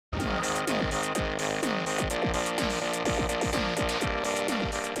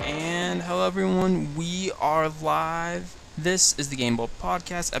And hello everyone, we are live. This is the Game Bowl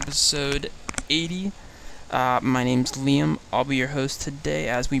Podcast, episode 80. My name's Liam. I'll be your host today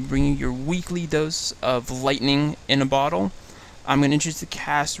as we bring you your weekly dose of lightning in a bottle. I'm going to introduce the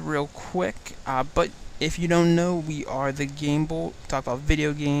cast real quick, but if you don't know, we are the Game Bowl. We talk about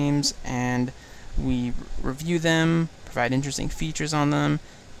video games and we review them, provide interesting features on them,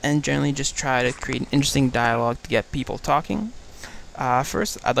 and generally just try to create an interesting dialogue to get people talking.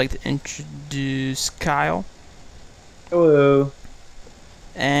 First, I'd like to introduce Kyle. Hello.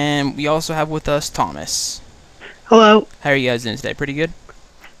 And we also have with us Thomas. Hello. How are you guys doing today? Pretty good?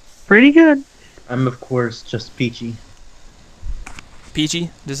 Pretty good. I'm of course just peachy. Peachy?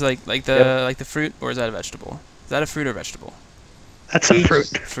 Just like the fruit, or is that a vegetable? Is that a fruit or vegetable? That's a fruit.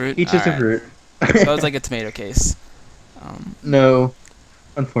 Fruit? Peach is a fruit. So it's like a tomato case. No,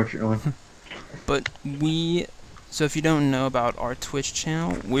 unfortunately. But so if you don't know about our Twitch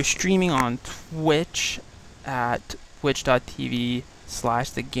channel, we're streaming on Twitch at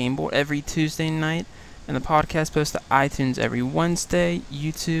twitch.tv/thegameboard every Tuesday night, and the podcast posts to iTunes every Wednesday,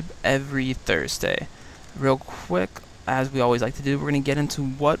 YouTube every Thursday. Real quick, as we always like to do, we're going to get into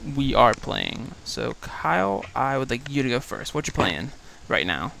what we are playing. So Kyle, I would like you to go first. What you playing right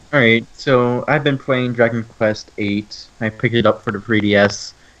now? Alright, so I've been playing Dragon Quest VIII. I picked it up for the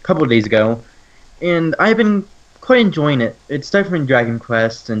 3DS a couple of days ago, and I've been quite enjoying it. It's definitely Dragon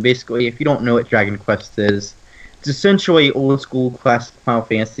Quest, and basically, if you don't know what Dragon Quest is, it's essentially old school classic Final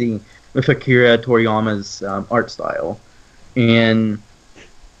Fantasy with Akira Toriyama's art style. And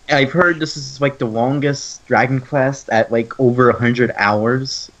I've heard this is like the longest Dragon Quest at like over 100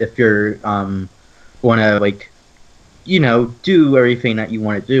 hours if you're wanna do everything that you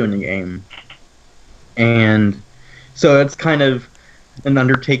want to do in the game. And so it's kind of an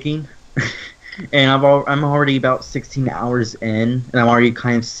undertaking. And I'm already about 16 hours in, and I'm already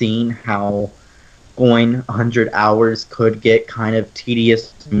kind of seeing how going 100 hours could get kind of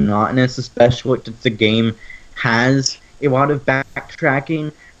tedious and monotonous, especially since the game has a lot of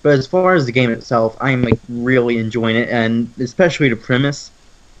backtracking. But as far as the game itself, I'm like really enjoying it, and especially the premise.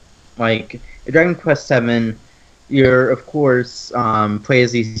 Like in Dragon Quest VII, you're of course play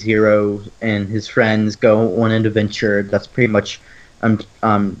as these heroes and his friends go on an adventure. That's pretty much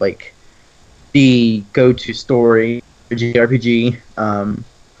like the go-to story for JRPG.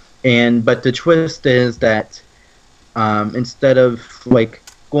 But the twist is that instead of like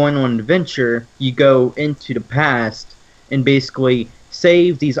going on an adventure, you go into the past and basically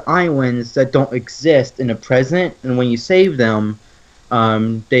save these islands that don't exist in the present. And when you save them,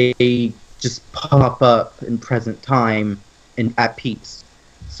 they just pop up in present time and at peace.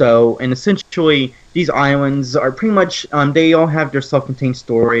 So, and essentially, these islands are pretty much, they all have their self-contained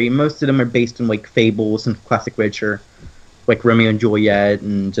story. Most of them are based on, like, fables and classic literature, like Romeo and Juliet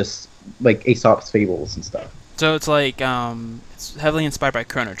and just, like, Aesop's fables and stuff. So it's like, it's heavily inspired by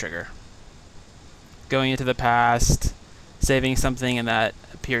Chrono Trigger. Going into the past, saving something, and that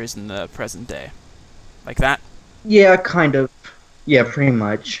appears in the present day. Like that? Yeah, kind of. Yeah, pretty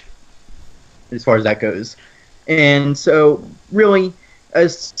much. As far as that goes. And so, really,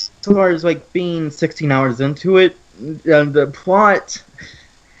 as far as like being 16 hours into it, the plot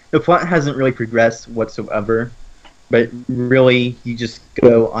hasn't really progressed whatsoever. But really, you just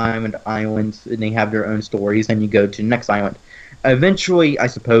go island to island, and they have their own stories, and you go to the next island. Eventually, I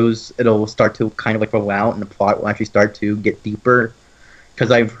suppose it'll start to kind of like roll out, and the plot will actually start to get deeper.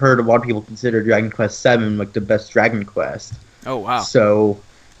 Because I've heard a lot of people consider Dragon Quest VII like the best Dragon Quest. Oh wow! So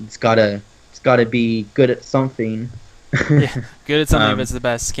it's gotta be good at something. Yeah, good at something if it's the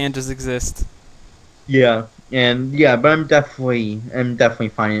best. Can't just exist. Yeah, but I'm definitely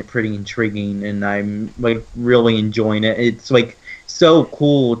finding it pretty intriguing, and I'm like really enjoying it. It's like so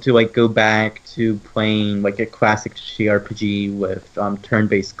cool to like go back to playing like a classic JRPG with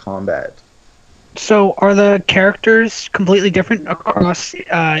turn-based combat. So, are the characters completely different across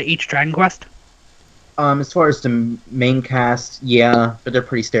each Dragon Quest? As far as the main cast, yeah, but they're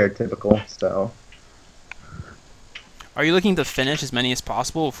pretty stereotypical, so. Are you looking to finish as many as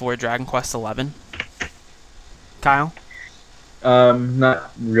possible before Dragon Quest XI? Kyle?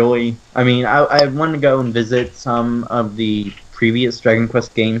 Not really. I mean, I want to go and visit some of the previous Dragon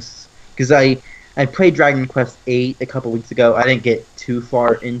Quest games, because I played Dragon Quest VIII a couple weeks ago. I didn't get too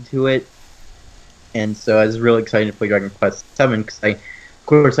far into it, and so I was really excited to play Dragon Quest VII, because of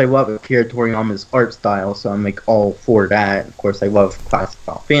course, I love Akira Toriyama's art style, so I'm like all for that. Of course, I love classic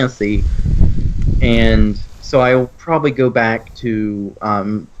Final Fantasy, and so I'll probably go back to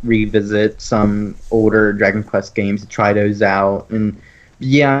revisit some older Dragon Quest games to try those out, and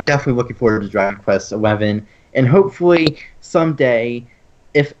Yeah, I'm definitely looking forward to Dragon Quest 11, and hopefully someday,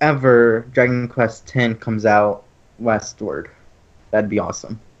 if ever, Dragon Quest 10 comes out westward. That'd be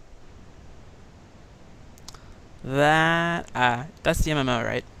awesome. That's the MMO,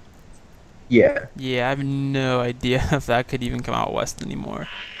 right? Yeah. Yeah, I have no idea if that could even come out west anymore.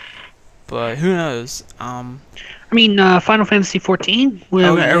 But who knows? I mean, Final Fantasy XIV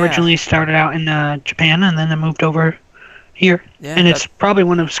originally started out in Japan and then it moved over here. Yeah, and it's probably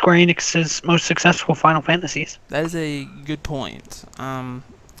one of Square Enix's most successful Final Fantasies. That is a good point.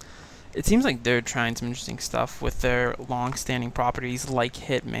 It seems like they're trying some interesting stuff with their long-standing properties like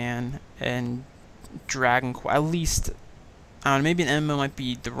Hitman and Dragon Quest. At least, I don't know, maybe an MMO might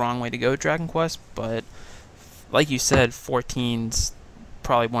be the wrong way to go with Dragon Quest, but like you said, 14's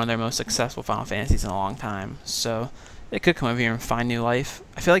probably one of their most successful Final Fantasies in a long time. So it could come over here and find new life.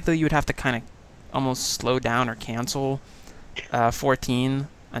 I feel like though you would have to kind of almost slow down or cancel 14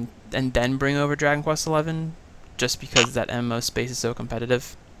 and then bring over Dragon Quest 11 just because that MMO space is so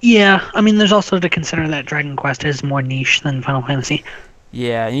competitive. Yeah, I mean, there's also to consider that Dragon Quest is more niche than Final Fantasy.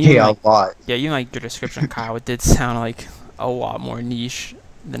 Yeah, a lot. Yeah, you like your description, Kyle. It did sound like a lot more niche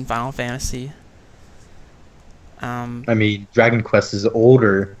than Final Fantasy. I mean, Dragon Quest is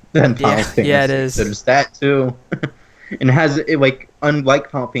older than Final Fantasy. Yeah, it is. So there's that too. And unlike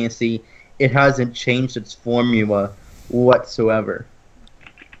Final Fantasy, it hasn't changed its formula whatsoever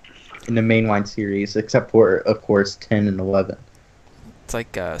in the mainline series, except for, of course, 10 and 11. It's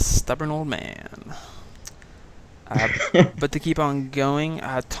like a stubborn old man. But to keep on going,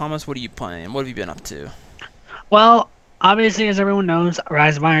 Thomas, what are you playing? What have you been up to? Well, obviously, as everyone knows,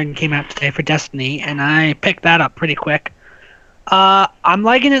 Rise of Iron came out today for Destiny, and I picked that up pretty quick. I'm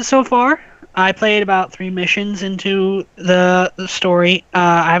liking it so far. I played about 3 missions into the story.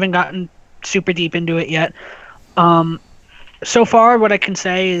 I haven't gotten super deep into it yet. So far, what I can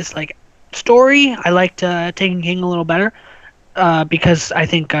say is, like, story, I liked Taken King a little better. Because I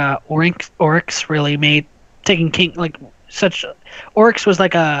think Oryx really made Taken King like such. Oryx was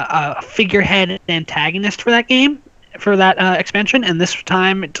like a figurehead antagonist for that game, for that expansion, and this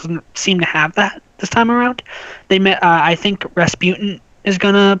time it doesn't seem to have that this time around. They met. I think Rasputin is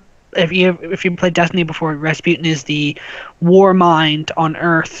gonna. If you played Destiny before, Rasputin is the war mind on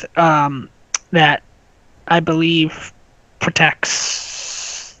Earth that I believe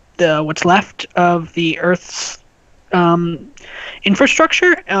protects what's left of the Earth's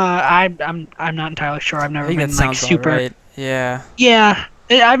infrastructure. I'm not entirely sure. I've never been like super. Right. Yeah. Yeah,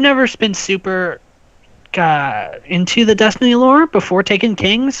 I've never been super into the Destiny lore before Taken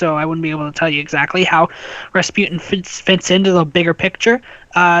King, so I wouldn't be able to tell you exactly how Rasputin fits into the bigger picture.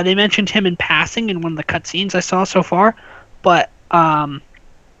 They mentioned him in passing in one of the cutscenes I saw so far, but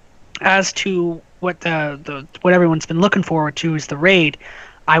as to what what everyone's been looking forward to is the raid.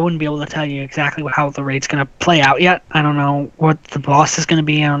 I wouldn't be able to tell you exactly how the raid's going to play out yet. I don't know what the boss is going to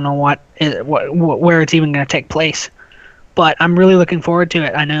be. I don't know where it's even going to take place. But I'm really looking forward to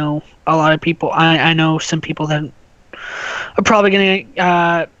it. I know a lot of people. I know some people that are probably going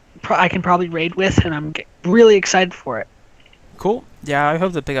to. I can probably raid with, and I'm really excited for it. Cool. Yeah, I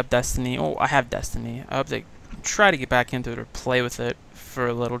hope to pick up Destiny. Oh, I have Destiny. I hope to try to get back into it or play with it for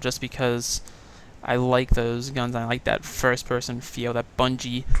a little, just because I like those guns. I like that first-person feel that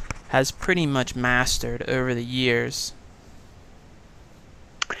Bungie has pretty much mastered over the years.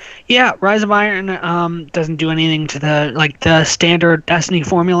 Yeah, Rise of Iron doesn't do anything to the standard Destiny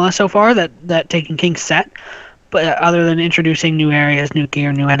formula so far that Taken King set, but other than introducing new areas, new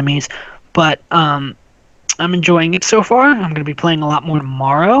gear, new enemies. But I'm enjoying it so far. I'm going to be playing a lot more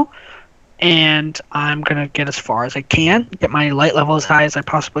tomorrow, and I'm going to get as far as I can, get my light level as high as I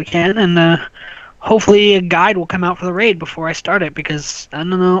possibly can, and hopefully a guide will come out for the raid before I start it, because, I don't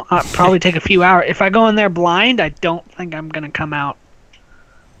know, I'll probably take a few hours. If I go in there blind, I don't think I'm going to come out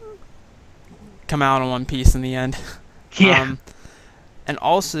in one piece in the end. Yeah. And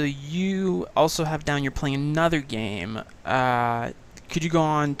also, you also have down you're playing another game. Could you go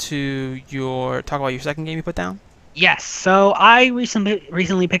on to talk about your second game you put down? Yes, so I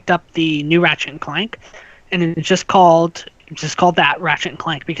recently picked up the new Ratchet & Clank, and it's just called that, Ratchet &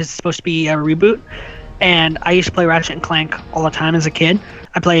 Clank, because it's supposed to be a reboot. And I used to play Ratchet & Clank all the time as a kid.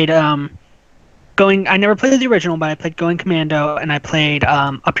 I played I never played the original, but I played Going Commando, and I played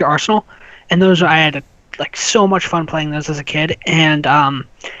Up Your Arsenal. And I had so much fun playing those as a kid. And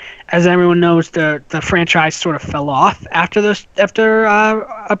as everyone knows, the franchise sort of fell off after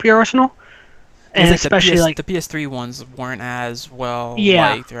Up Your Arsenal. And like especially the PS3 ones weren't as well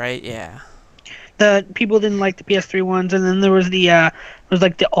liked, right? Yeah. the people didn't like the PS3 ones, and then there was the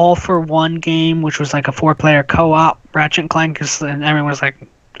All for One game, which was like a 4-player co-op Ratchet and Clank, and everyone was like,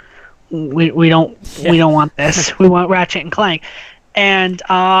 we don't want this. We want Ratchet and Clank, and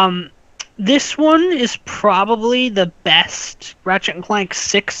this one is probably the best Ratchet and Clank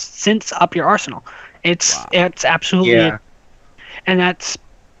 6 since Up Your Arsenal. It's absolutely, and that's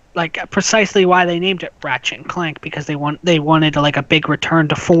like precisely why they named it Ratchet and Clank, because they wanted like a big return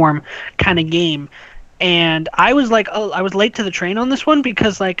to form kind of game. And I was like, I was late to the train on this one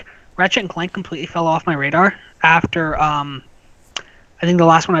because like Ratchet and Clank completely fell off my radar after I think the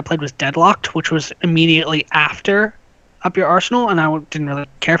last one I played was Deadlocked, which was immediately after Up Your Arsenal, and I didn't really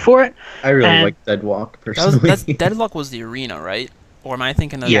care for it. I really like Deadlock personally. Deadlock was the arena, right? Or am I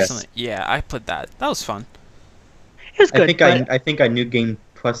thinking of something? Yeah, I played that. That was fun. It was good. I think I New Game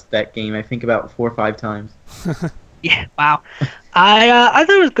Plus that game. I think about 4 or 5 times. Yeah, wow. I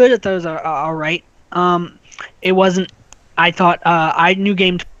thought it was good. I thought it was all right. It wasn't. I thought I New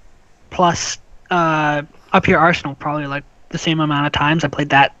Game Plus Up Your Arsenal probably like the same amount of times. I played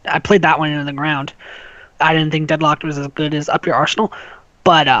that one into the ground. I didn't think Deadlocked was as good as Up Your Arsenal.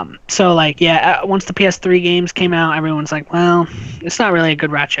 But so like once the PS3 games came out, everyone's like, well, it's not really a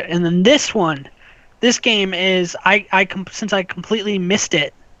good Ratchet. And then this game is since I completely missed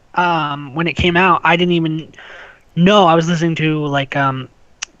it when it came out, I didn't even know. I was listening to like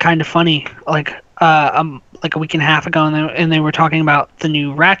Kind of Funny like a week and a half ago, and they were talking about the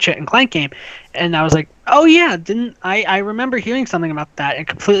new Ratchet and Clank game, and I was like, oh yeah, I remember hearing something about that. It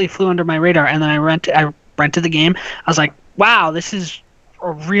completely flew under my radar, and then I rented the game. I was like, wow, this is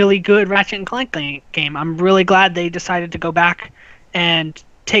a really good Ratchet and Clank game. I'm really glad they decided to go back and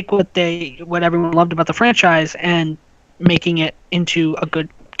take what everyone loved about the franchise and making it into a good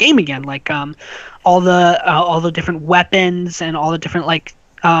game again. Like all the different weapons and all the different like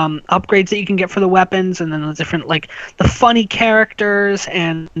upgrades that you can get for the weapons, and then the different like the funny characters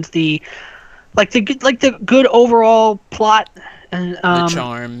and the good overall plot and the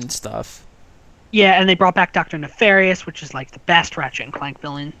charm and stuff. Yeah, and they brought back Dr. Nefarious, which is like the best Ratchet and Clank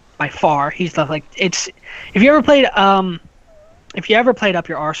villain by far. He's the like it's if you ever played Up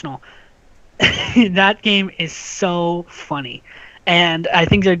Your Arsenal, that game is so funny, and I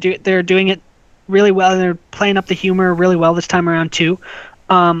think they're doing it really well, and they're playing up the humor really well this time around too.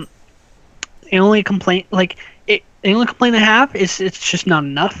 The only complaint I have is it's just not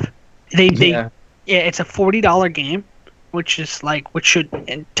enough. It's a $40 game, which should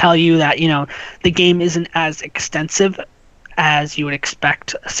tell you that the game isn't as extensive as you would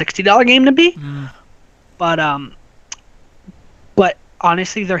expect a $60 game to be. But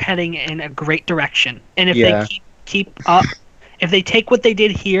honestly, they're heading in a great direction, and if they keep up, if they take what they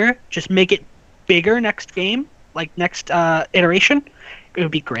did here, just make it bigger next game, like next iteration, it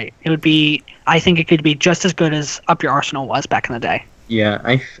would be great. I think it could be just as good as Up Your Arsenal was back in the day. Yeah,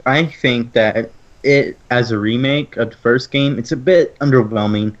 I think that it, as a remake of the first game, it's a bit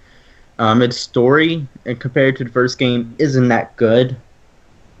underwhelming. Its story, compared to the first game, isn't that good.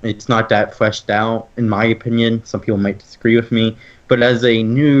 It's not that fleshed out, in my opinion. Some people might disagree with me. But as a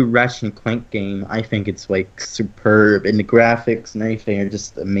new Ratchet and Clank game, I think it's like superb, and the graphics and everything are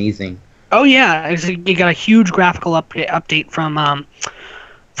just amazing. Oh yeah, you got a huge graphical update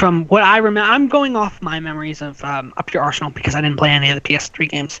from what I remember. I'm going off my memories of Up Your Arsenal because I didn't play any of the PS3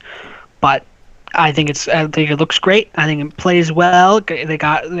 games, but I think it looks great. I think it plays well. They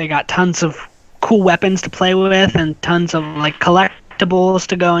got tons of cool weapons to play with and tons of like collectibles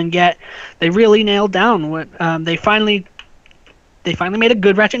to go and get. They really nailed down what they finally made a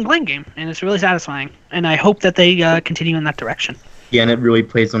good Ratchet and Clank game, and it's really satisfying. And I hope that they continue in that direction. Yeah, and it really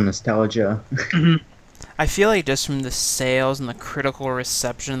plays on nostalgia. Mm-hmm. I feel like just from the sales and the critical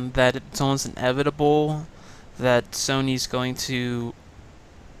reception that it's almost inevitable that Sony's going to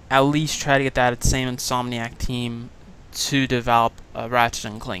at least try to get that same Insomniac team to develop a Ratchet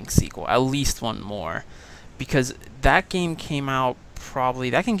and Clank sequel, at least one more, because that game came out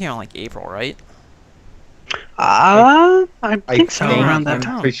like April, right? I think so. Around that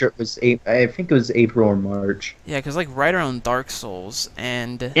time. I'm pretty sure it was I think it was April or March. Yeah, because like right around Dark Souls,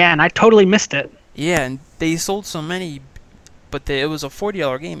 and I totally missed it. Yeah, and they sold so many, but it was a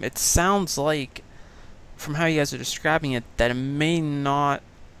 $40 game. It sounds like, from how you guys are describing it, that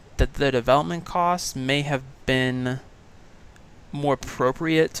the development costs may have been more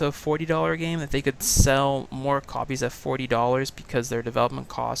appropriate to a $40 game, that they could sell more copies at $40 because their development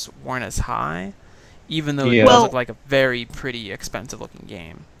costs weren't as high, even though it does look like a very pretty expensive looking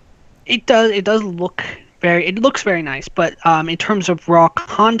game. It does look it looks very nice, but in terms of raw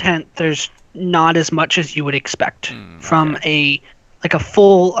content, there's not as much as you would expect from a like a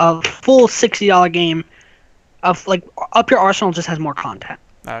full $60 game of like Up Your Arsenal just has more content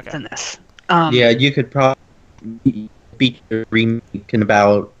than this. Yeah, you could probably beat the remake in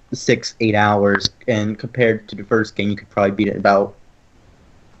about 6-8 hours, and compared to the first game, you could probably beat it in about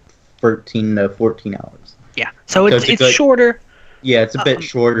 13 to 14 hours. Yeah, so it's shorter. Yeah, it's a bit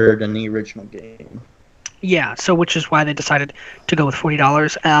shorter than the original game. Yeah, so which is why they decided to go with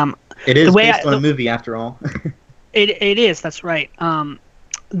 $40. It is based on a movie, after all. It is. That's right.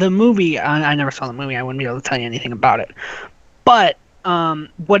 The movie, I never saw the movie. I wouldn't be able to tell you anything about it. But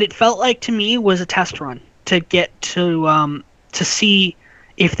what it felt like to me was a test run to get to see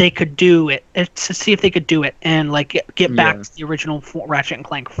if they could do it, and like get back to the original Ratchet and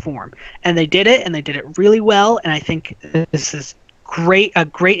Clank form. And they did it, and they did it really well. And I think this is a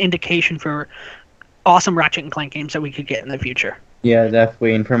great indication for awesome Ratchet and Clank games that we could get in the future. Yeah,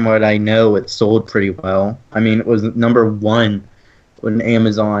 definitely. And from what I know, it sold pretty well. I mean, it was #1 on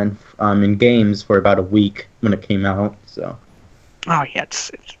Amazon in games for about a week when it came out. So. Oh yeah,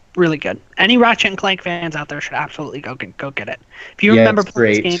 it's really good. Any Ratchet and Clank fans out there should absolutely go get it. If you remember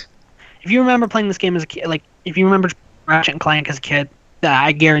playing this game, if you remember playing this game as a kid, like if you remember Ratchet and Clank as a kid,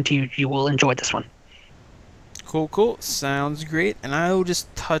 I guarantee you will enjoy this one. Cool. Sounds great. And I will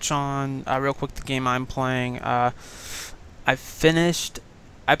just touch on real quick the game I'm playing. I played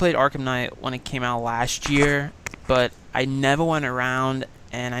Arkham Knight when it came out last year, but I never went around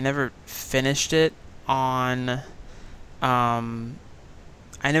and I never finished it on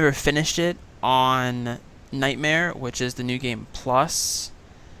Nightmare, which is the new game plus.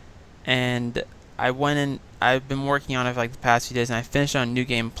 And I've been working on it for like the past few days, and I finished on New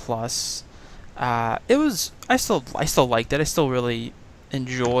Game Plus. I still liked it. I still really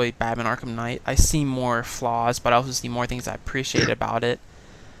enjoy Batman Arkham Knight. I see more flaws, but I also see more things I appreciate about it.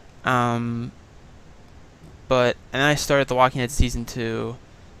 And then I started The Walking Dead Season 2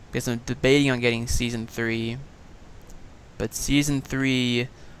 because I'm debating on getting Season 3. But Season 3,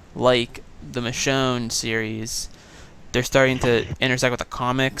 like the Michonne series, they're starting to intersect with the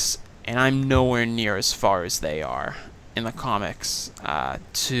comics, and I'm nowhere near as far as they are in the comics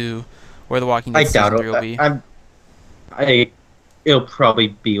to where The Walking Dead Season 3 will be. It'll probably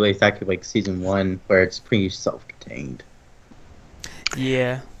be exactly like Season 1, where it's pretty self-contained.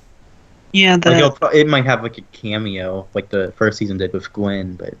 Yeah. Yeah, it might have like a cameo, like the first season did with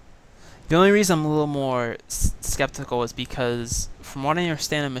Gwen, but... The only reason I'm a little more skeptical is because, from what I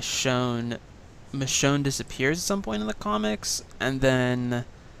understand of Michonne disappears at some point in the comics, and then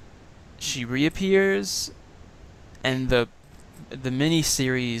she reappears, and the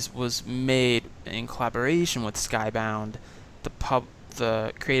miniseries was made in collaboration with Skybound,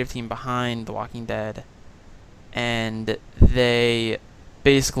 the creative team behind The Walking Dead, and that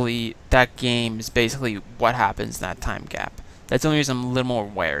game is basically what happens in that time gap. That's the only reason I'm a little more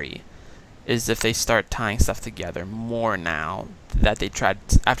wary, is if they start tying stuff together more now that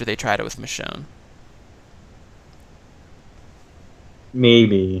after they tried it with Michonne.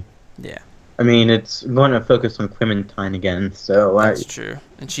 Maybe. Yeah. I mean, it's going to focus on Clementine again, so... That's true.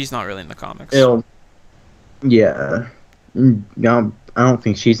 And she's not really in the comics. Yeah. No, I don't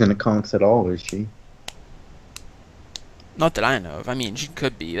think she's in the comics at all, is she? Not that I know of. I mean, she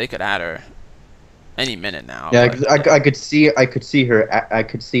could be. They could add her any minute now. Yeah, I could see her. I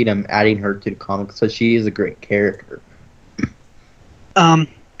could see them adding her to the comics, so she is a great character.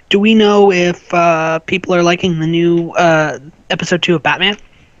 Do we know if people are liking the new episode 2 of Batman?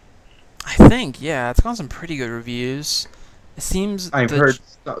 I think, yeah, it's gotten some pretty good reviews. It seems I've heard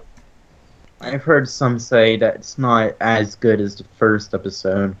some say that it's not as good as the first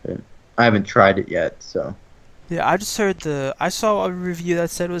episode, but I haven't tried it yet, so. Yeah, I just heard I saw a review that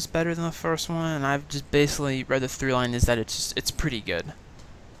said it was better than the first one, and I've just basically read the through line is that it's pretty good.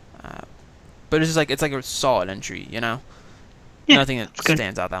 But it's just like it's like a solid entry, you know. Yeah, nothing that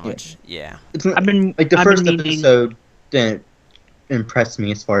stands out that much. Yeah. It's not, the first episode didn't impress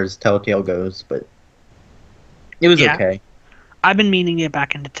me as far as Telltale goes, but it was okay. I've been meaning to get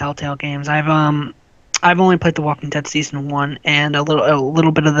back into Telltale games. I've only played The Walking Dead Season 1 and a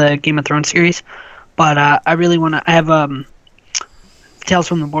little bit of the Game of Thrones series. But I really want to... I have Tales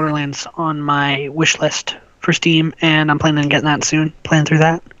from the Borderlands on my wish list for Steam, and I'm planning on getting that soon. Playing through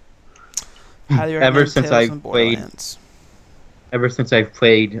that. Ever since I've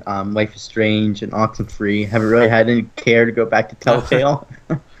played Life is Strange and Oxenfree, haven't really had any care to go back to Telltale.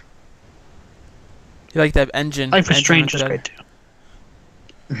 You like that engine? Life is Strange is great too.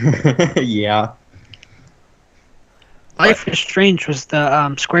 Yeah. Life is Strange was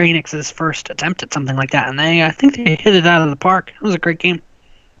the Square Enix's first attempt at something like that, and I think they hit it out of the park. It was a great game.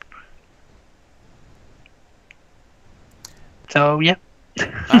 So yeah.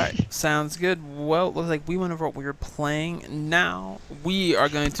 Alright, sounds good. Well, looks like we went over what we were playing. Now, we are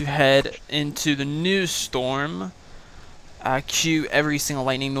going to head into the news storm. Cue every single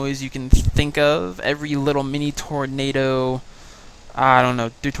lightning noise you can think of, every little mini tornado. I don't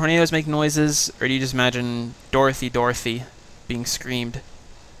know, do tornadoes make noises, or do you just imagine Dorothy being screamed?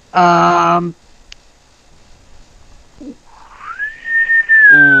 Um,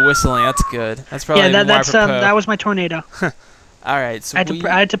 Ooh, whistling, that's good. That's probably yeah, more apropos. that was my tornado. Alright, so I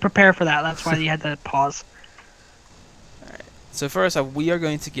had to prepare for that. That's why you had to pause. So first off, we are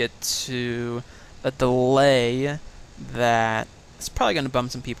going to get to a delay that is probably going to bum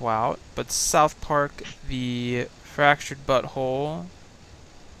some people out, but South Park, the Fractured Butthole,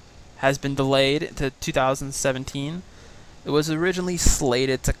 has been delayed to 2017. It was originally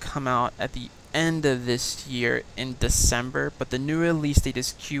slated to come out at the end of this year in December, but the new release date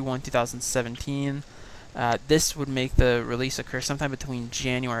is Q1 2017. This would make the release occur sometime between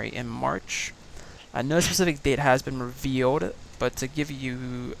January and March. No specific date has been revealed, but to give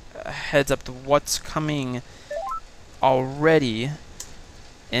you a heads up to what's coming already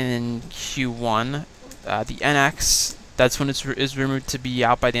in Q1, the NX, that's when it is rumored to be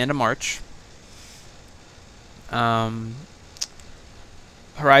out by the end of March.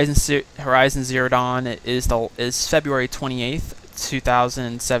 Horizon Zero Dawn is February 28th,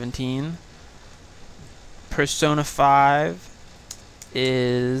 2017. Persona 5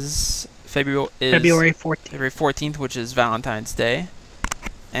 is February 14th. February 14th, which is Valentine's Day.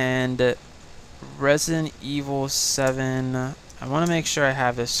 And Resident Evil 7, I want to make sure I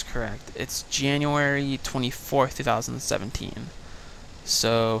have this correct. It's January 24th, 2017.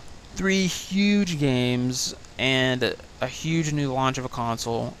 So, 3 huge games and a huge new launch of a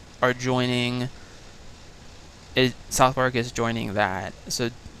console are joining. South Park is joining that. So,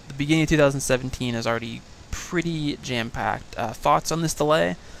 the beginning of 2017 is already pretty jam-packed. Thoughts on this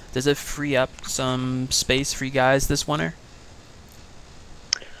delay? Does it free up some space for you guys this winter?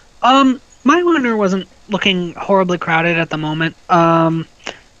 My winter wasn't looking horribly crowded at the moment.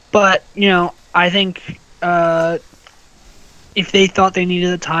 But you know, I think if they thought they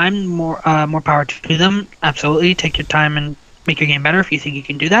needed the time, more power to them. Absolutely, take your time and make your game better if you think you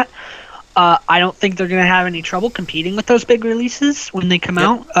can do that. I don't think they're gonna have any trouble competing with those big releases when they come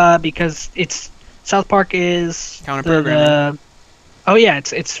out, because South Park is counter-programming. Oh yeah,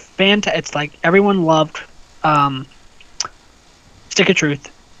 it's fantastic. It's like everyone loved Stick of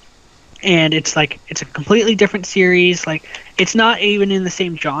Truth, and it's a completely different series. Like, it's not even in the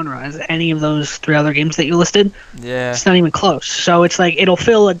same genre as any of those 3 other games that you listed. Yeah, it's not even close. So it's like it'll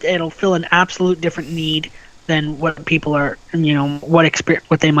fill an absolute different need than what people are, you know, what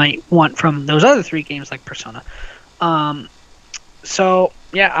they might want from those other 3 games like Persona. So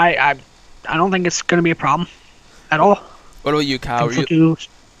yeah, I don't think it's going to be a problem at all. What about you, Kyle? Were you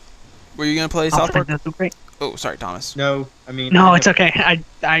going to play South Park? Great. Oh, sorry, Thomas. No, I mean... No, it's okay.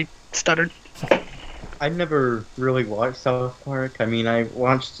 I stuttered. I never really watched South Park. I mean, I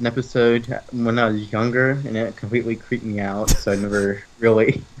watched an episode when I was younger, and it completely creeped me out, so I never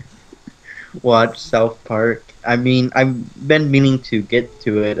really watched South Park. I mean, I've been meaning to get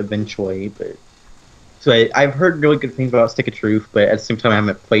to it eventually, but... So I've heard really good things about Stick of Truth, but at the same time I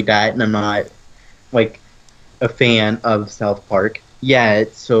haven't played that, and I'm not, like, a fan of South Park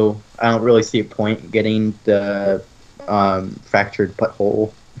yet, so I don't really see a point getting the Fractured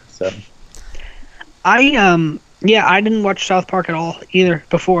Butthole. So I didn't watch South Park at all either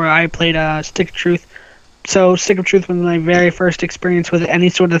before I played Stick of Truth. So Stick of Truth was my very first experience with any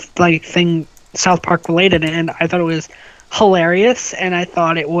sort of like thing South Park related, and I thought it was hilarious, and I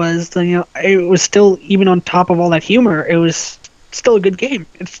thought it was, you know, it was still, even on top of all that humor, it was still a good game.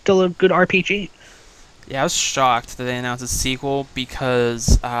 It's still a good RPG. Yeah, I was shocked that they announced a sequel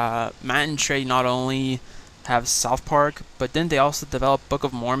because Matt and Trey not only have South Park, but didn't they also develop Book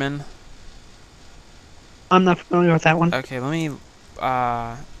of Mormon? I'm not familiar with that one. Okay, let me...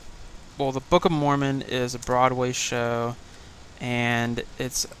 well, the Book of Mormon is a Broadway show, and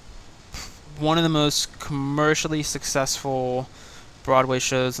it's one of the most commercially successful Broadway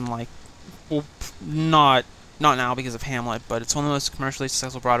shows in, like... Well, not now because of Hamlet, but it's one of the most commercially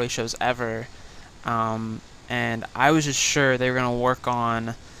successful Broadway shows ever. And I was just sure they were going to work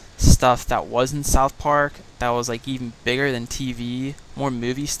on stuff that wasn't South Park, that was like even bigger than TV, more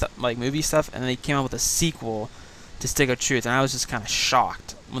movie stuff, and they came out with a sequel to Stick of Truth, and I was just kind of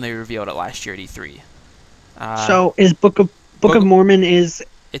shocked when they revealed it last year at E3. So is Book of Mormon is...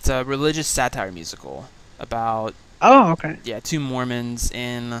 It's a religious satire musical about... Oh, okay. Yeah, 2 Mormons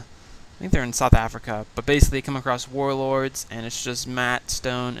in... I think they're in South Africa, but basically they come across warlords, and it's just Matt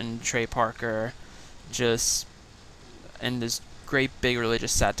Stone and Trey Parker just and this great big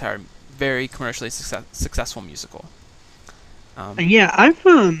religious satire, very commercially successful musical. Yeah,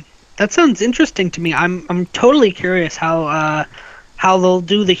 that sounds interesting to me. I'm totally curious how they'll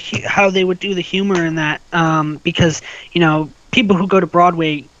do how they would do the humor in that, because people who go to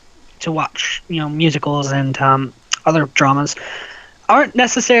Broadway to watch musicals and other dramas aren't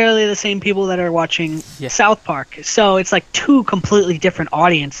necessarily the same people that are watching South Park. So it's like two completely different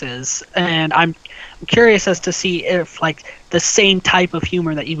audiences, and I'm curious as to see if like the same type of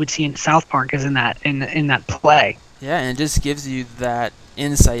humor that you would see in South Park is in that play. Yeah, and it just gives you that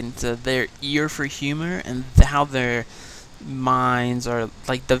insight into their ear for humor and how their minds are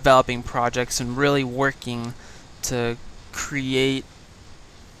like developing projects and really working to create,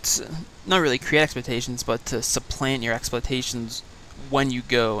 not really create expectations, but to supplant your expectations when you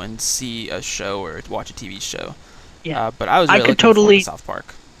go and see a show or watch a TV show. Yeah, but I was really looking forward to South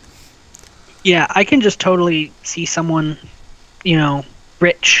Park. Yeah, I can just totally see someone,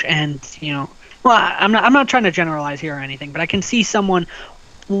 rich and well, I'm not trying to generalize here or anything, but I can see someone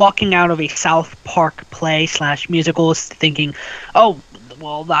walking out of a South Park play / musical thinking, oh,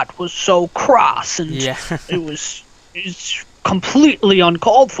 well, that was so crass, and it's completely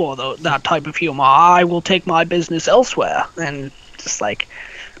uncalled for, though, that type of humor. I will take my business elsewhere. And just like,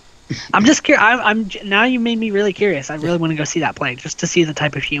 I'm just curious. I'm now you made me really curious. I really want to go see that play just to see the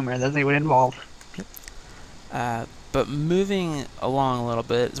type of humor that they would involve. But moving along a little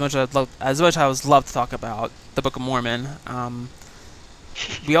bit, as much as I would love to talk about the Book of Mormon,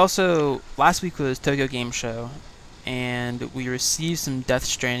 we also, last week was Tokyo Game Show, and we received some Death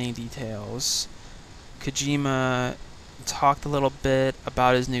Stranding details. Kojima talked a little bit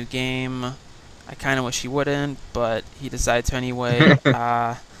about his new game. I kind of wish he wouldn't, but he decided to anyway.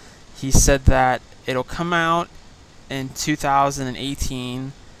 He said that it'll come out in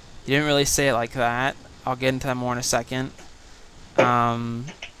 2018. He didn't really say it like that. I'll get into that more in a second.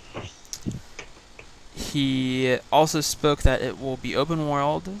 He also spoke that it will be open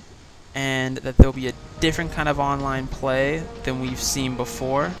world and that there'll be a different kind of online play than we've seen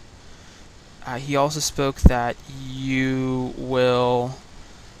before. He also spoke that you will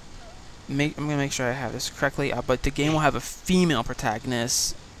I'm going to make sure I have this correctly, but the game will have a female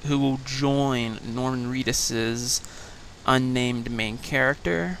protagonist who will join Norman Reedus's unnamed main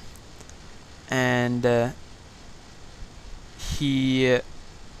character. And he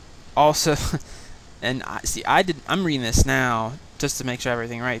also, and I'm reading this now just to make sure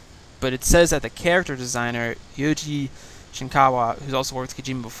everything right, but it says that the character designer Yoji Shinkawa, who's also worked with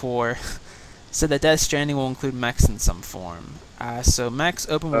Kojima before, said that Death Stranding will include mechs in some form. So mechs,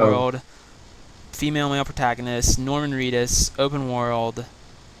 open world, female male protagonist, Norman Reedus, open world,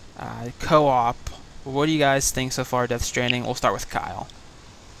 co-op. What do you guys think so far, Death Stranding? We'll start with Kyle.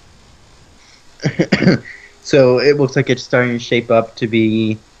 So it looks like it's starting to shape up to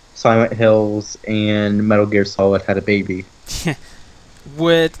be Silent Hills and Metal Gear Solid had a baby. And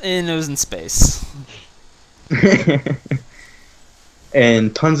it was in space.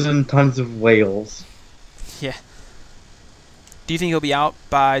 And tons of whales. Yeah. Do you think he'll be out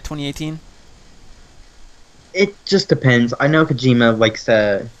by 2018? It just depends. I know Kojima likes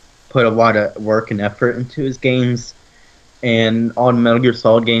to put a lot of work and effort into his games, and all the Metal Gear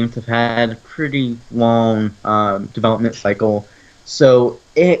Solid games have had a pretty long development cycle. So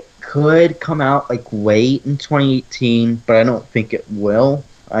it could come out like late in 2018, but I don't think it will.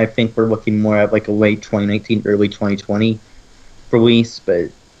 I think we're looking more at like a late 2019, early 2020 release,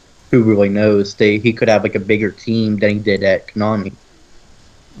 but who really knows? He could have like a bigger team than he did at Konami.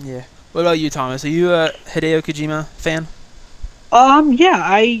 Yeah. What about you, Thomas? Are you a Hideo Kojima fan?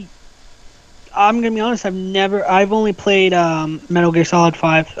 Yeah, I'm gonna be honest. I've only played Metal Gear Solid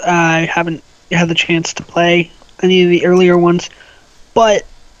 5. I haven't had the chance to play any of the earlier ones, but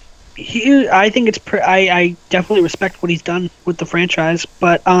I think I definitely respect what he's done with the franchise.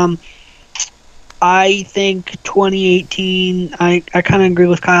 But I think 2018. I kind of agree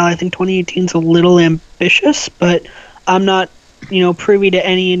with Kyle. I think 2018 is a little ambitious, but I'm not privy to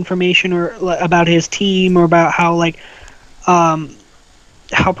any information or about his team or about how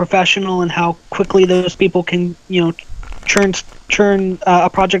professional and how quickly those people can churn a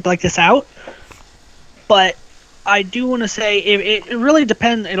project like this out. But I do want to say it really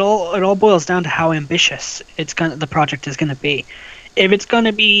depends. It all boils down to how ambitious the project is going to be. If it's going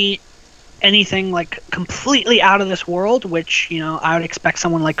to be anything like completely out of this world, which I would expect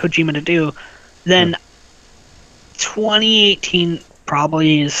someone like Kojima to do, then 2018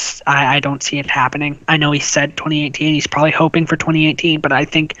 probably is. I don't see it happening. I know he said 2018. He's probably hoping for 2018, but I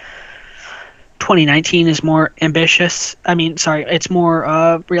think 2019 is more ambitious. I mean, sorry, it's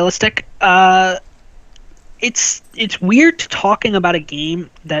more realistic. it's weird talking about a game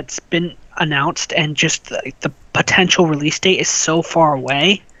that's been announced and just the potential release date is so far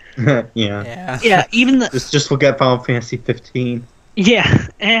away. Yeah. Yeah, even the Just forget Final Fantasy 15. yeah,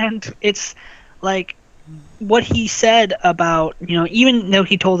 and it's like what he said about, even though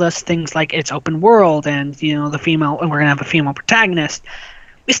he told us things like it's open world and the female, and we're gonna have a female protagonist,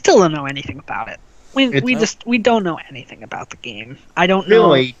 we still don't know anything about it. We don't know anything about the game. I don't know.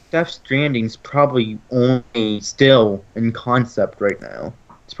 Really, Death Stranding's probably only still in concept right now.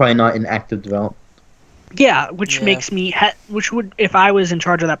 It's probably not in active development. Yeah, which makes me which would, if I was in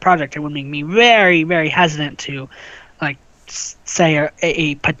charge of that project, it would make me very, very hesitant to like say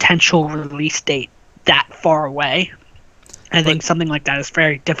a potential release date that far away. I think something like that is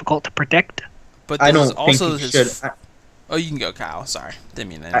very difficult to predict. But I don't think you should. Oh, you can go, Kyle. Sorry,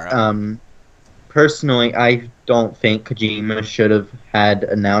 didn't mean to interrupt. Personally, I don't think Kojima should have had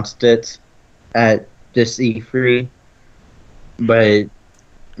announced it at this E3, but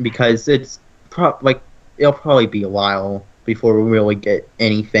because it's it'll probably be a while before we really get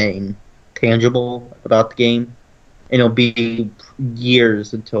anything tangible about the game, and it'll be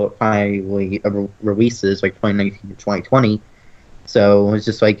years until it finally releases, like 2019 or 2020. So it's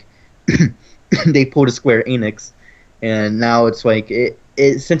just like they pulled a Square Enix, and now it's like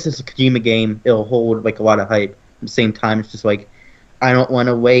since it's a Kojima game, it'll hold like a lot of hype. At the same time, it's just like I don't want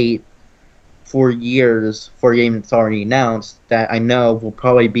to wait 4 years for a game that's already announced that I know will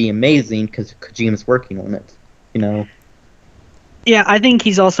probably be amazing because Kojima's working on it. Yeah, I think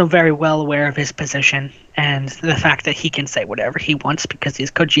he's also very well aware of his position and the fact that he can say whatever he wants because he's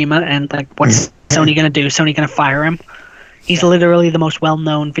Kojima, and like, what's Sony gonna do? Sony gonna fire him? He's literally the most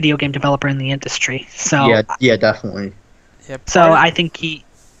well-known video game developer in the industry. So yeah, definitely. Yeah, I think he.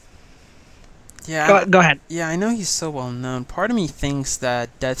 Yeah. Go ahead. Yeah, I know he's so well known. Part of me thinks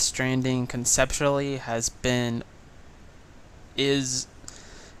that Death Stranding conceptually Norman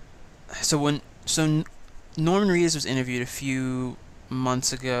Reedus was interviewed a few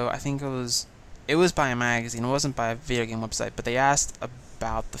months ago. I think it was by a magazine. It wasn't by a video game website, but they asked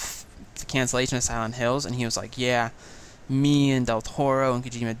about the cancellation of Silent Hills, and he was like, "Yeah, me and Del Toro and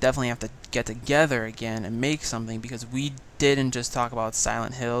Kojima definitely have to get together again and make something because we didn't just talk about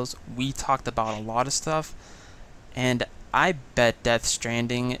Silent Hills. We talked about a lot of stuff, and I bet Death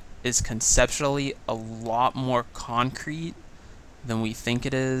Stranding is conceptually a lot more concrete than we think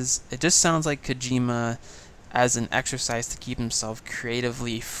it is. It just sounds like Kojima as an exercise to keep himself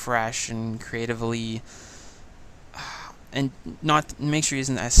creatively fresh and creatively and not make sure he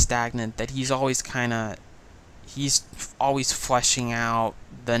isn't as stagnant, that he's always fleshing out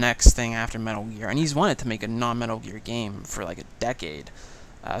the next thing after Metal Gear, and he's wanted to make a non-Metal Gear game for like a decade.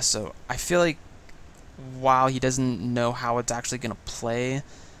 So I feel like while he doesn't know how it's actually going to play,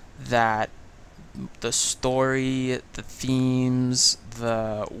 that the story, the themes,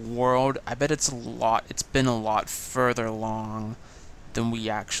 the world, I bet it's been a lot further along than we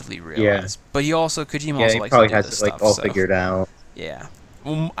actually realize. Yeah. But Kojima also likes to do this stuff. Yeah, he probably has it all figured out. Yeah.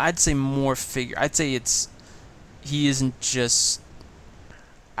 Well, I'd say he isn't just...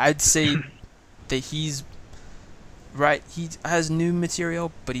 I'd say that he's... Right, he has new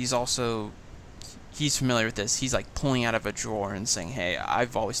material, but he's familiar with this. He's like pulling out of a drawer and saying, "Hey,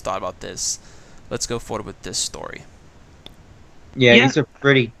 I've always thought about this. Let's go forward with this story." Yeah, he's a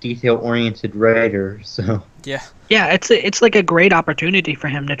pretty detail-oriented writer, so... Yeah, it's like a great opportunity for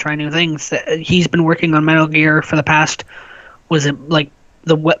him to try new things. He's been working on Metal Gear for the past, was it like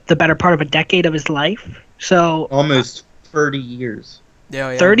the better part of a decade of his life? So almost 30 years.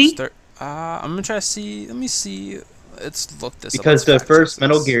 Yeah. 30? I'm gonna try to see. Let me see. Let's look this up. Because the first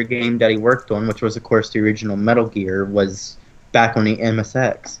Metal Gear game that he worked on, which was of course the original Metal Gear, was back on the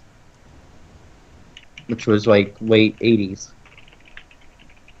MSX, which was like late 80s.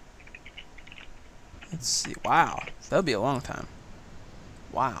 Let's see. Wow, that would be a long time.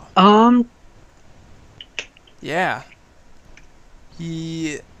 Wow. Yeah.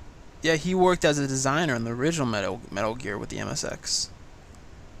 He worked as a designer on the original Metal Gear with the MSX.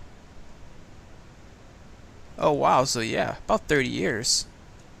 Oh wow, so yeah, about 30 years.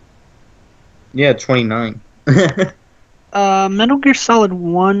 Yeah, 29. Metal Gear Solid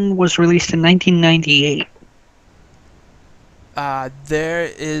 1 was released in 1998.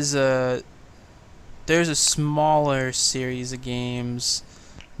 There's a smaller series of games,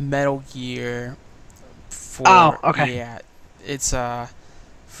 Metal Gear. Okay. Yeah, it's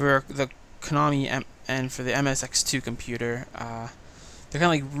for the Konami and for the MSX2 computer. They're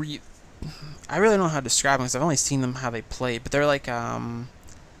kind of like I really don't know how to describe them because I've only seen them how they play, but they're like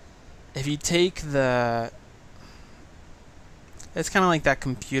if you take it's kind of like that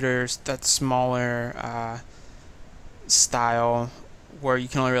computer, that smaller style where you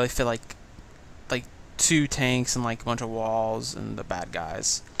can only really fit like 2 tanks and like a bunch of walls and the bad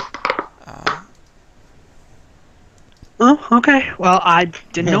guys. Oh, okay. Well, I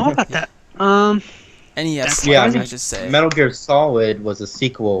didn't know about that. NES, Yeah, I should say. Metal Gear Solid was a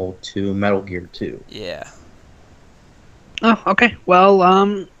sequel to Metal Gear 2. Yeah. Oh, okay.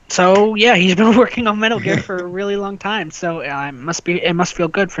 Well, so yeah, he's been working on Metal Gear for a really long time. So it must feel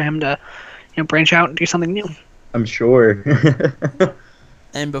good for him to, branch out and do something new. I'm sure.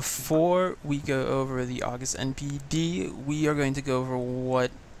 And before we go over the August NPD, we are going to go over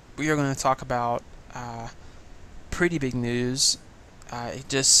we are going to talk about. Pretty big news. The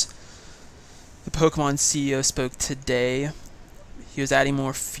Pokemon CEO spoke today. He was adding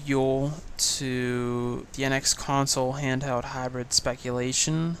more fuel to the NX console handheld hybrid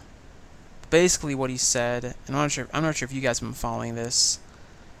speculation. Basically, what he said, and I'm not sure if you guys have been following this.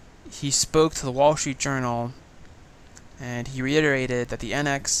 He spoke to the Wall Street Journal, and he reiterated that the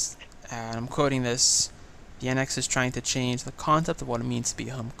NX, and I'm quoting this, the NX is trying to change the concept of what it means to be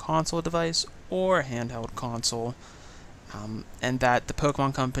a home console device or a handheld console, and that the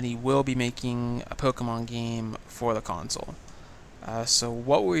Pokemon Company will be making a Pokemon game for the console. So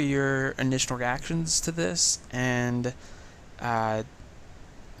what were your initial reactions to this? And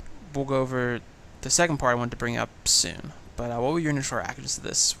we'll go over the second part I wanted to bring up soon. But what were your initial reactions to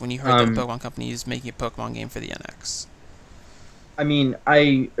this when you heard that the Pokemon Company is making a Pokemon game for the NX? I mean,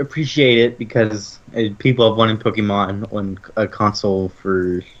 I appreciate it because people have wanted Pokemon on a console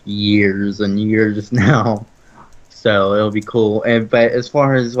for years and years now, so it'll be cool. But as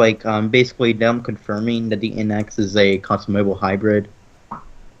far as basically them confirming that the NX is a console mobile hybrid,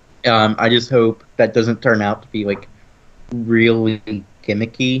 I just hope that doesn't turn out to be really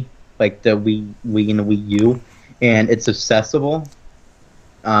gimmicky, like the Wii and the Wii U, and it's accessible.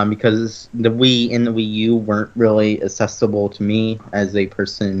 Because the Wii and the Wii U weren't really accessible to me as a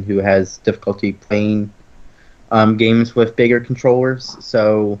person who has difficulty playing games with bigger controllers.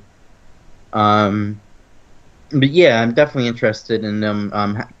 So, but yeah, I'm definitely interested in them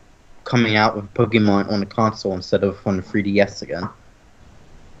coming out with Pokemon on the console instead of on the 3DS again.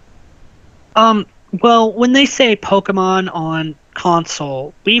 Well, when they say Pokemon on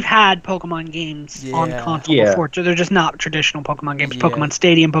console, we've had Pokemon games on console before, so they're just not traditional Pokemon games. Yeah. Pokemon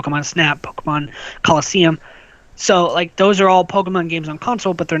Stadium, Pokemon Snap, Pokemon Coliseum. So, those are all Pokemon games on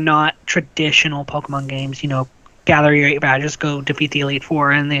console, but they're not traditional Pokemon games. Gather your 8 badges, go defeat the Elite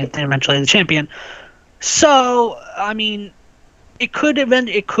Four, and then eventually the champion. So, I mean, it could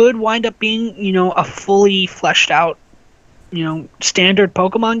wind up being, a fully fleshed out, standard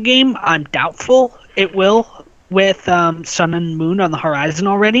Pokemon game. I'm doubtful it will, with Sun and Moon on the horizon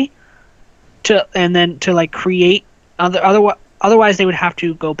already, to create otherwise they would have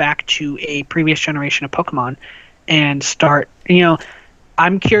to go back to a previous generation of Pokemon and start.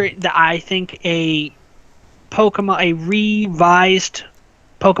 I'm curious. I think a revised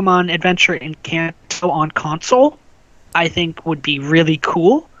Pokemon Adventure in Kanto on console, I think would be really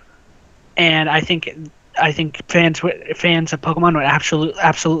cool, and I think fans of Pokemon would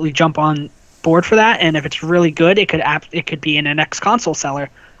absolutely jump on board for that, and if it's really good, it could be an NX console seller.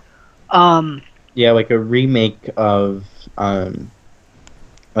 Yeah, like a remake of Red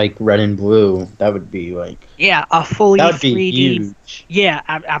and Blue. That would be a fully 3D. Huge. Yeah,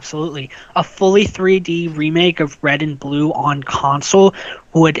 absolutely. A fully 3D remake of Red and Blue on console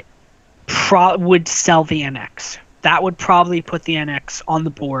would sell the NX. That would probably put the NX on the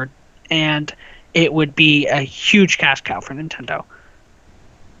board, and it would be a huge cash cow for Nintendo.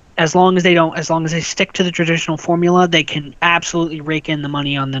 As long as they stick to the traditional formula, they can absolutely rake in the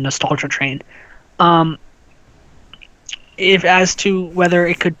money on the nostalgia train. As to whether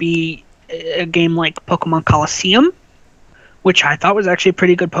it could be a game like Pokemon Coliseum, which I thought was actually a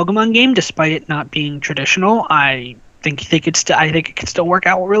pretty good Pokemon game, despite it not being traditional, I think it could still work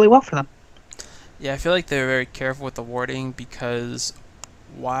out really well for them. Yeah, I feel like they're very careful with the wording because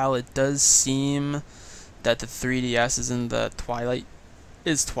while it does seem that the 3DS is in the twilight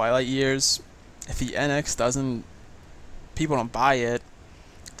years, if the NX doesn't, people don't buy it,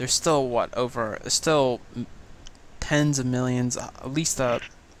 there's still still tens of millions,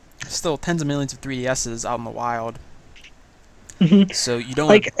 still tens of millions of 3DSs out in the wild. Mm-hmm. So you don't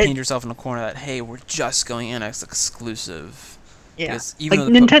want to paint yourself in a corner that, hey, we're just going NX exclusive. Yeah, even though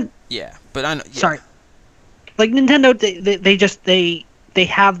Nintendo. Yeah, but I know. Yeah. Sorry, Nintendo, they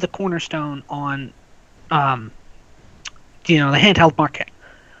have the cornerstone on, the handheld market.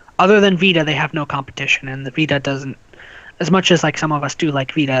 Other than Vita, they have no competition, and the Vita doesn't, as much as some of us do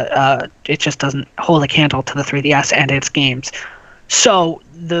like Vita, it just doesn't hold a candle to the 3DS and its games. So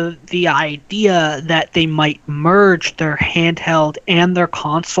the idea that they might merge their handheld and their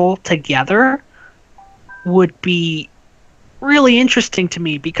console together would be really interesting to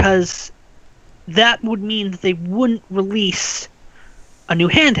me, because that would mean that they wouldn't release a new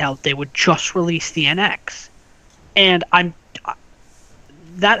handheld. They would just release the NX. And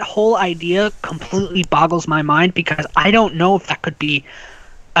that whole idea completely boggles my mind, because I don't know if that could be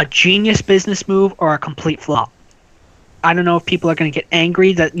a genius business move or a complete flop. I don't know if people are going to get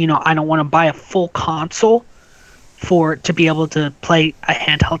angry that, I don't want to buy a full console to be able to play a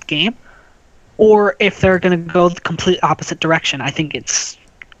handheld game, or if they're going to go the complete opposite direction. I think it's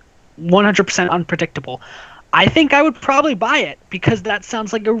 100% unpredictable. I think I would probably buy it, because that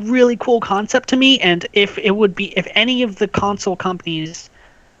sounds like a really cool concept to me, and if any of the console companies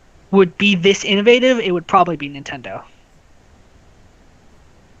would be this innovative, it would probably be Nintendo.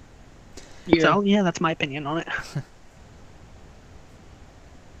 Yeah. So, yeah, that's my opinion on it.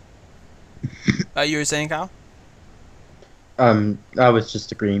 You were saying, Kyle? I was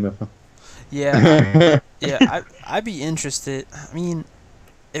just agreeing with him. Yeah, I'd be interested. I mean,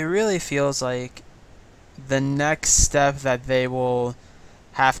 it really feels like the next step that they will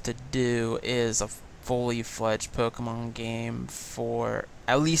have to do is a fully fledged Pokemon game, for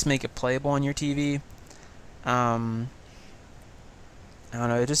at least make it playable on your TV. I don't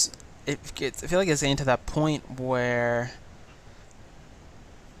know. I feel like it's getting to that point where,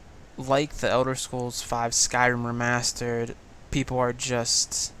 like the Elder Scrolls V Skyrim Remastered, people are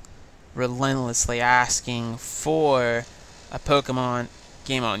just relentlessly asking for a Pokemon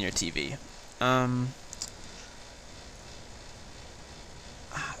game on your TV.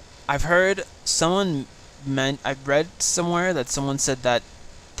 I've heard I've read somewhere that someone said that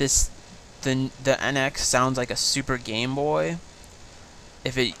the NX sounds like a Super Game Boy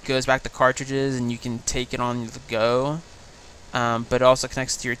if it goes back to cartridges and you can take it on the go, but it also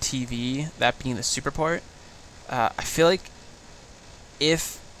connects to your TV, that being the Super part. I feel like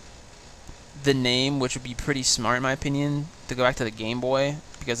if the name, which would be pretty smart in my opinion, to go back to the Game Boy,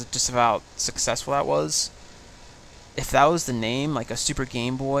 because of just how successful that was, if that was the name, like a Super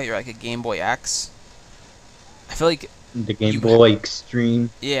Game Boy or like a Game Boy X, I feel like the Game Boy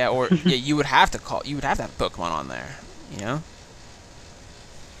Extreme. Yeah, or yeah, you would have to have Pokemon on there, you know?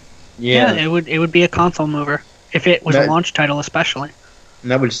 Yeah, it would be a console mover if it was a launch title, especially.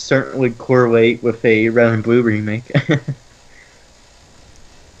 And that would certainly correlate with a Red and Blue remake.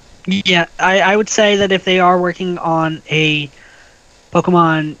 Yeah, I would say that if they are working on a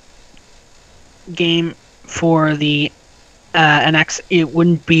Pokemon game for the NX, it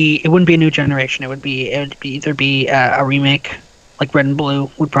wouldn't be a new generation. It would either be a remake, like Red and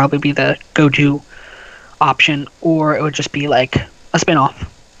Blue would probably be the go-to option, or it would just be like a spin-off,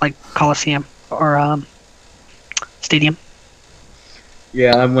 like Coliseum or Stadium.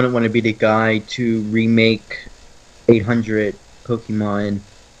 Yeah, I wouldn't want to be the guy to remake 800 Pokemon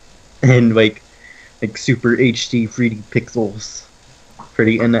and like super HD 3D pixels for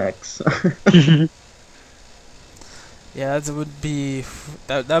the NX. Yeah, that would be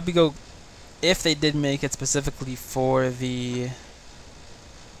go if they did make it specifically for the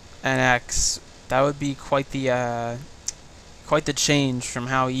NX. That would be quite the change from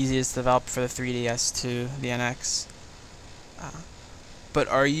how easy it is to develop for the 3DS to the NX. But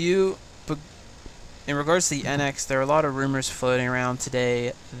in regards to the NX, there are a lot of rumors floating around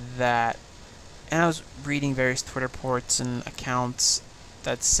today that, and I was reading various Twitter reports and accounts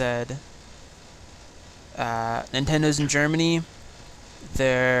that said Nintendo's in Germany.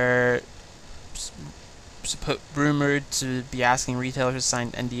 They're rumored to be asking retailers to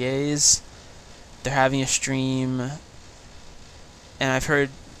sign NDAs. They're having a stream, and I've heard,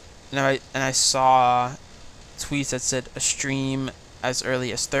 and I saw tweets that said a stream as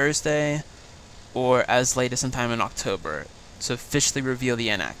early as Thursday, or as late as sometime in October, to officially reveal the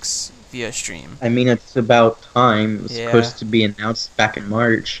NX via stream. I mean, it's about time. It was supposed to be announced back in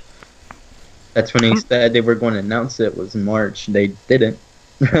March. That's when they said they were going to announce it, was in March. They didn't.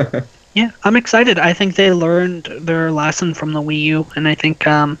 Yeah, I'm excited. I think they learned their lesson from the Wii U, and I think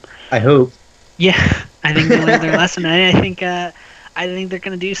I hope. Yeah, I think they learned their lesson. I think they're going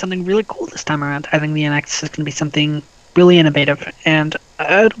to do something really cool this time around. I think the NX is going to be something really innovative, and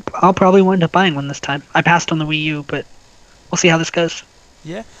I'll probably wind up buying one this time. I passed on the Wii U, but we'll see how this goes.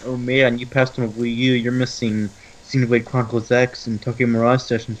 Yeah. Oh man, you passed on the Wii U. You're missing Xenoblade Chronicles X and Tokyo Mirage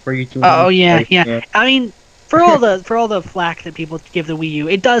Sessions. Where are you doing? Oh yeah. I mean, for all the flack that people give the Wii U,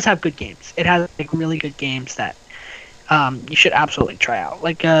 it does have good games. It has like really good games that you should absolutely try out.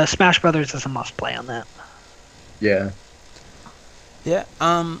 Like Smash Brothers is a must play on that. Yeah. Yeah.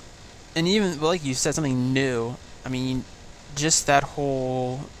 And even like you said, something new. I mean, just that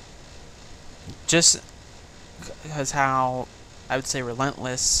whole, just because how I would say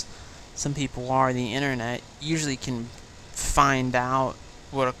relentless some people are on the internet, usually can find out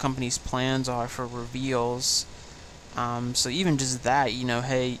what a company's plans are for reveals. So even just that,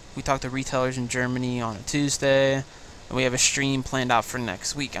 hey, we talked to retailers in Germany on a Tuesday, and we have a stream planned out for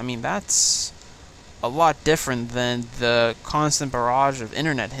next week. I mean, that's a lot different than the constant barrage of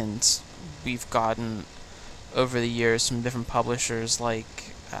internet hints we've gotten over the years from different publishers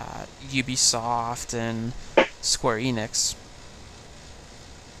like Ubisoft and Square Enix.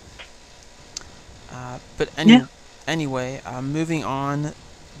 Anyway, moving on,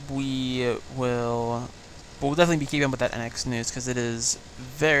 we'll definitely be keeping up with that NX news because it is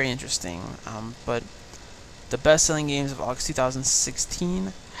very interesting. But the best-selling games of August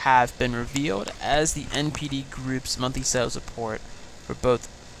 2016 have been revealed as the NPD Group's monthly sales report for both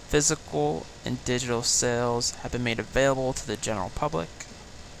physical and digital sales have been made available to the general public.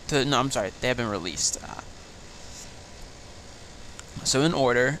 They have been released. So in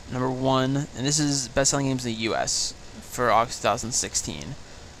order, number 1, and this is best-selling games in the U.S. for August 2016.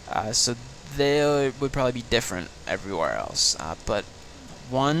 So they would probably be different everywhere else. But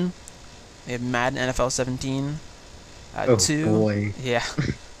 1, we have Madden NFL 17. 2, boy. Yeah,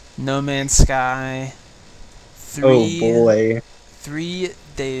 No Man's Sky. 3, Oh boy. 3,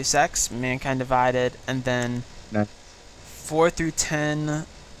 Deus Ex, Mankind Divided, and then Nice. 4 through 10,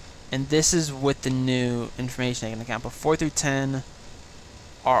 and this is with the new information I can account, but 4 through 10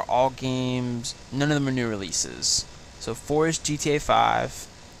 are all games, none of them are new releases. So 4 is GTA 5.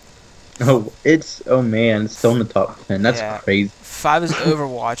 Oh man, it's still in the top 10. That's Yeah. crazy. 5 is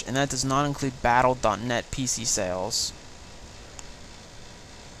Overwatch, and that does not include Battle.net PC sales.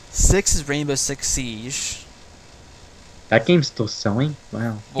 6 is Rainbow Six Siege. That game's still selling?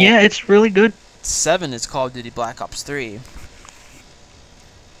 Wow. Well, Yeah, it's really good. 7 is Call of Duty Black Ops 3.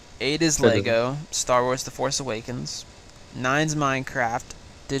 8 is That doesn't- Lego, Star Wars The Force Awakens. 9's Minecraft,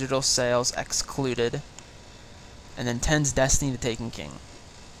 digital sales excluded. And then 10's Destiny The Taken King.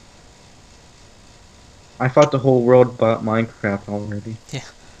 I thought the whole world bought Minecraft already. Yeah.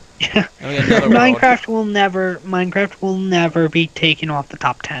 And we got another world. Minecraft will never be taken off the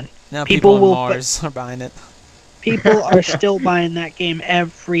top 10. Now people people will on Mars are buying it. People are still buying that game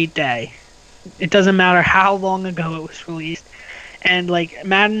every day. It doesn't matter how long ago it was released. And like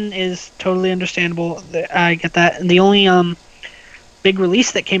Madden is totally understandable. I get that. And the only big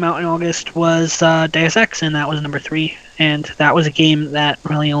release that came out in August was Deus Ex, and that was number 3. And that was a game that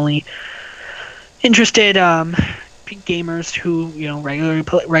really only interested gamers who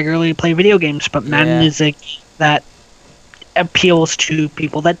regularly play video games. But Madden Yeah. is a game that appeals to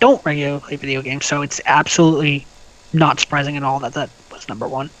people that don't regularly play video games. So it's absolutely not surprising at all that that was number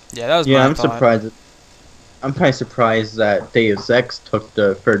 1. Yeah, that was Yeah, my I'm thought. surprised. I'm kind of surprised that Deus Ex took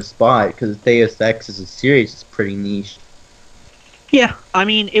the 3rd spot because Deus Ex as a series is pretty niche. Yeah, I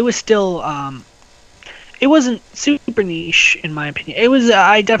mean, it was still, it wasn't super niche in my opinion. It was,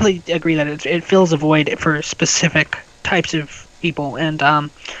 I definitely agree that it fills a void for specific types of people, and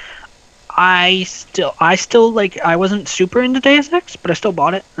I still like, I wasn't super into Deus Ex, but I still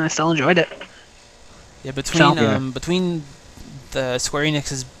bought it and I still enjoyed it. Yeah, between Yeah. between the Square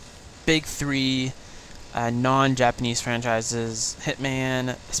Enix's big 3 non-Japanese franchises,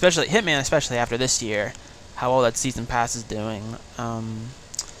 Hitman, especially after this year, how well that season pass is doing.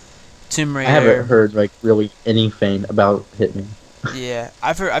 Tomb Raider. I haven't heard like really anything about Hitman. Yeah,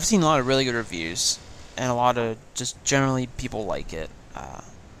 I've seen a lot of really good reviews, and a lot of just generally people like it.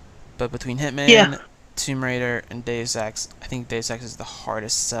 But between Hitman, Yeah. Tomb Raider, and Deus Ex, I think Deus Ex is the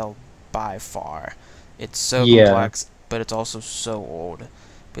hardest sell by far. It's so Yeah. complex, but it's also so old.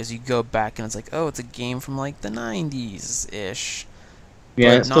 Because you go back and it's like, oh, it's a game from like the 90s-ish. Yeah,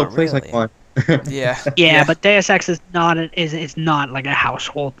 But it still not plays really. like one. Yeah. Yeah, but Deus Ex is not like a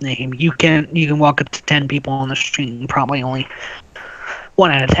household name. You can walk up to 10 people on the street and probably only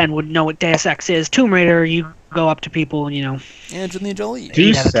 1 out of 10 would know what Deus Ex is. Tomb Raider, you go up to people, Angelina Jolie. Eight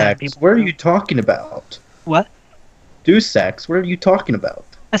Deus out of 10 Ex, people. what are you talking about? What? Deus Ex, what are you talking about?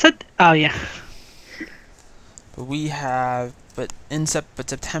 I said, oh yeah. But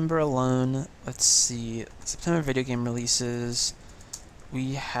September alone, let's see, September video game releases,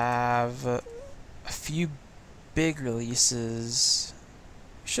 we have a few big releases.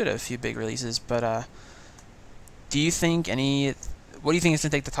 We should have a few big releases, but what do you think is going to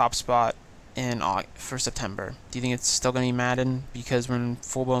take the top spot for September? Do you think it's still going to be Madden because we're in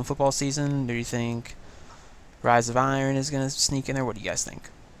full-blown football season? Do you think Rise of Iron is going to sneak in there? What do you guys think?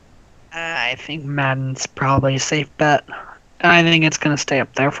 I think Madden's probably a safe bet. I think it's going to stay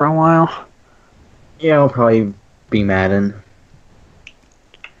up there for a while. Yeah, I'll probably be Madden.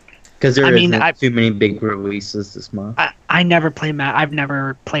 Because there I mean, isn't too many big releases this month. I never play Madden. I've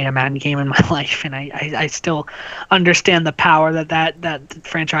never played a Madden game in my life, and I still understand the power that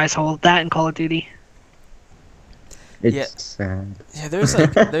franchise holds. That and Call of Duty. It's sad. Yeah, there's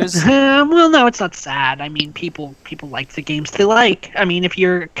well, no, it's not sad. I mean, people like the games they like. I mean, if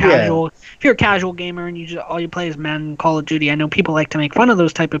you're a casual gamer and all you play is Madden and Call of Duty, I know people like to make fun of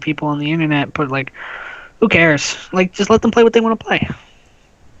those type of people on the internet, but like, who cares? Like, just let them play what they want to play.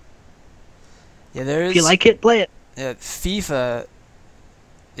 Yeah, if you like it, play it. Yeah, FIFA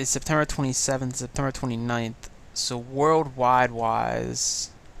is September 27th, September 29th. So worldwide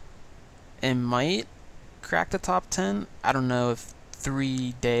wise, it might crack the top 10. I don't know if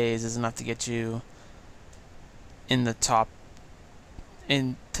 3 days is enough to get you in the top,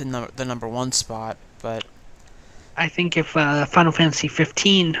 the number one spot, but I think if Final Fantasy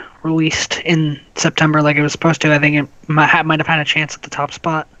 15 released in September like it was supposed to, I think it might have had a chance at the top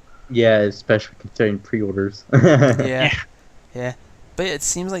spot. Yeah, especially considering pre-orders. Yeah. But it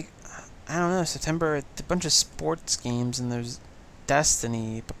seems like, I don't know, September, it's a bunch of sports games and there's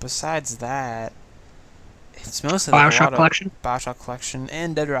Destiny, but besides that, it's mostly like BioShock Collection. BioShock Collection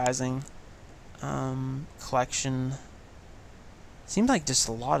and Dead Rising Collection. Seems like just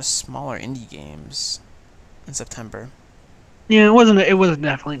a lot of smaller indie games in September. Yeah, it was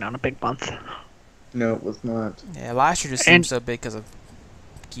definitely not a big month. No, it was not. Yeah, last year just seemed so big because of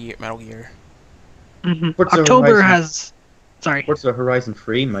Metal Gear. Mm-hmm. October has... Sorry. Forza Horizon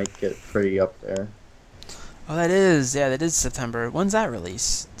 3 might get pretty up there. Oh, that is September. When's that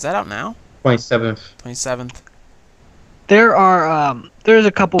release? Is that out now? 27th. There's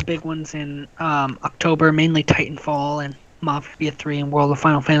a couple big ones in October, mainly Titanfall and Mafia 3 and World of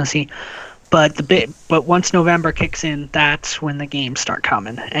Final Fantasy. But once November kicks in, that's when the games start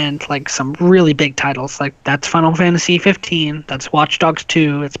coming, and like some really big titles, like that's Final Fantasy 15, that's Watch Dogs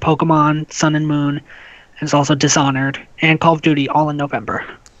 2, it's Pokemon Sun and Moon, and it's also Dishonored and Call of Duty, all in November.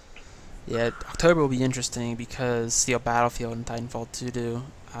 Yeah, October will be interesting because Steel Battlefield and Titanfall 2 do,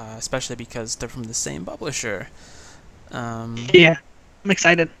 especially because they're from the same publisher. Yeah, I'm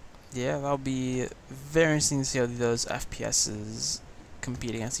excited. Yeah, that'll be very interesting to see how those FPSs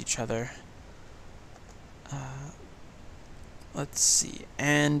compete against each other. Let's see,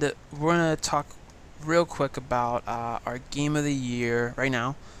 and we're gonna talk real quick about our game of the year right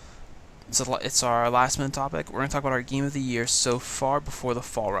now. It's our last minute topic. We're gonna talk about our game of the year so far before the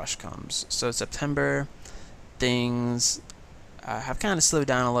fall rush comes. So September, things have kind of slowed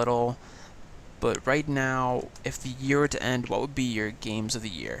down a little, but right now, if the year were to end, what would be your games of the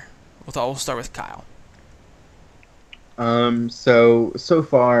year? We'll start with Kyle. So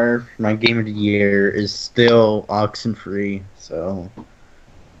far, my game of the year is still Oxenfree. So,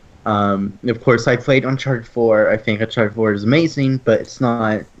 of course, I played Uncharted 4. I think Uncharted 4 is amazing, but it's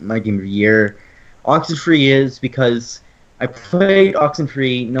not my game of the year. Oxenfree is because I played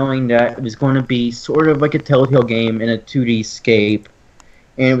Oxenfree knowing that it was going to be sort of like a Telltale game in a 2D scape,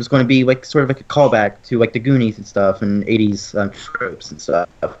 and it was going to be like sort of like a callback to like the Goonies and stuff and 80s tropes and stuff.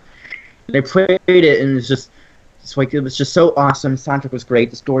 And I played it, and it was just so awesome. The soundtrack was great.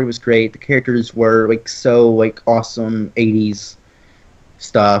 The story was great. The characters were like so like awesome 80s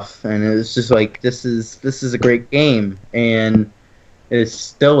stuff, and it was just like this is a great game, and it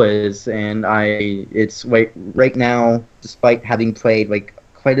still is. And it's like right now, despite having played like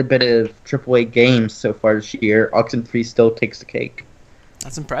quite a bit of AAA games so far this year, Oxenfree still takes the cake.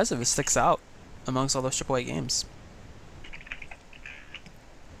 That's impressive. It sticks out amongst all those AAA games.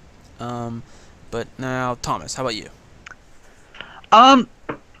 But now, Thomas, how about you?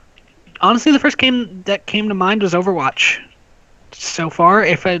 Honestly, the first game that came to mind was Overwatch. So far,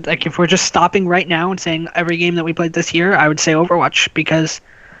 if we're just stopping right now and saying every game that we played this year, I would say Overwatch, because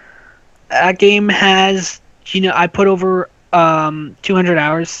that game has, I put over 200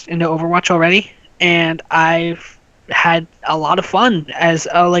 hours into Overwatch already, and I've had a lot of fun as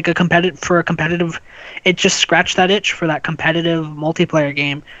a competitive. It just scratched that itch for that competitive multiplayer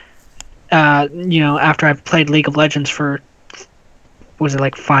game. After I've played League of Legends for, was it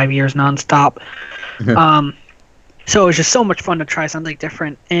like 5 years nonstop? So it was just so much fun to try something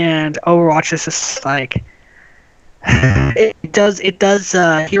different, and Overwatch is just like, it does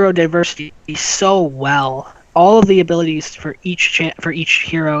hero diversity so well. All of the abilities for each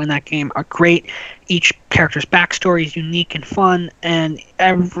hero in that game are great. Each character's backstory is unique and fun, and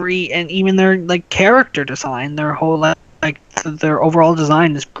even their like character design, their whole their overall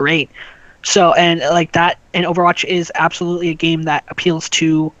design is great. So, and like that, and Overwatch is absolutely a game that appeals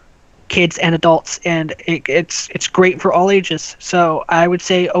to kids and adults, and it's great for all ages. So I would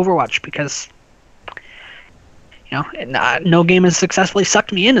say Overwatch, because No game has successfully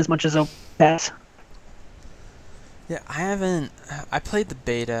sucked me in as much as Open has. Yeah, I haven't. I played the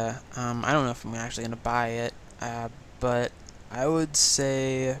beta. I don't know if I'm actually gonna buy it, but I would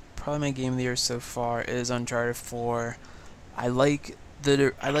say probably my game of the year so far is Uncharted 4. I like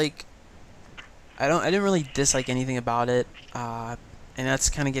the. I like. I don't. I didn't really dislike anything about it, and that's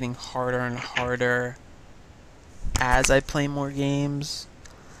kind of getting harder and harder as I play more games.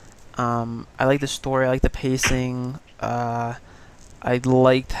 I like the story. I like the pacing. I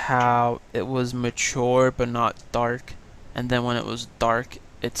liked how it was mature but not dark, and then when it was dark,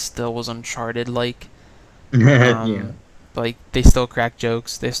 it still was Uncharted-like. Yeah. Like they still crack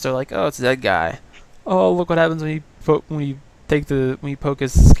jokes. They're still like, "Oh, it's that guy. Oh, look what happens when you poke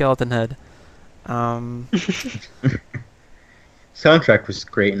his skeleton head." Soundtrack was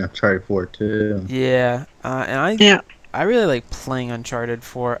great in Uncharted 4 too. Yeah, and I really like playing Uncharted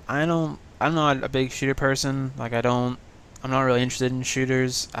 4. I'm not a big shooter person. Like I'm not really interested in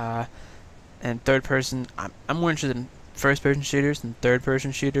shooters. And third person, I'm more interested in first person shooters than third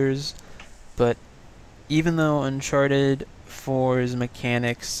person shooters. But even though Uncharted 4's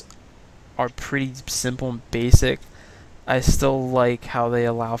mechanics are pretty simple and basic, I still like how they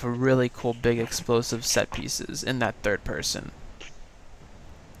allow for really cool big explosive set pieces in that third person.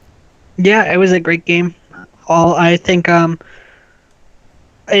 Yeah, it was a great game. I think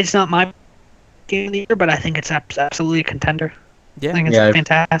it's not my game of the year, but I think it's absolutely a contender. I Yeah, think it's Yeah.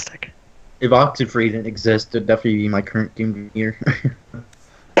 fantastic. If Oxenfree didn't exist, it'd definitely be my current game of the year.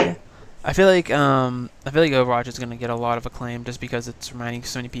 I feel like Overwatch is gonna get a lot of acclaim just because it's reminding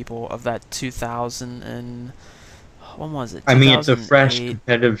so many people of that 2000 and when was it? I mean, it's a fresh 2008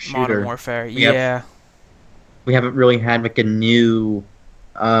 competitive Modern shooter. Warfare. We have- Yeah, We haven't really had like a new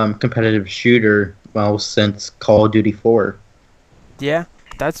competitive shooter since Call of Duty 4. yeah,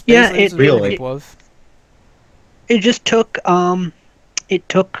 that's Yeah, basically it what it's really- capable of. It just took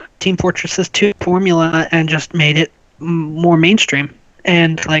Team Fortress's 2 formula and just made it more mainstream,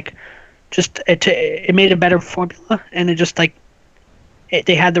 and like it made a better formula, and it just they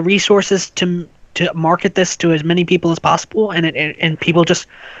had the resources to market this to as many people as possible, and people just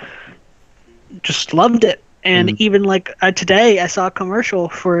loved it. And even today, I saw a commercial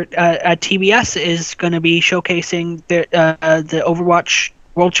for TBS is going to be showcasing the Overwatch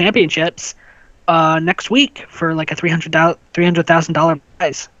World Championships next week for like a $300,000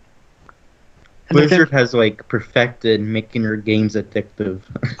 prize. And Blizzard has perfected making their games addictive.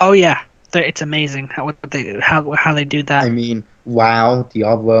 Oh yeah, it's amazing how they do that. I mean, WoW,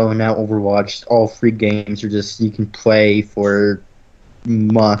 Diablo, and now Overwatch, all free games are just you can play for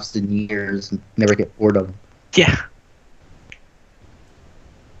months and years and never get bored of them. Yeah.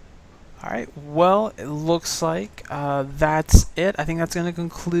 Alright, well, it looks like that's it. I think that's going to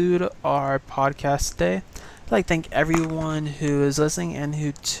conclude our podcast today. I'd like to thank everyone who is listening and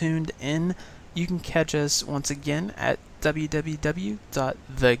who tuned in. You can catch us once again at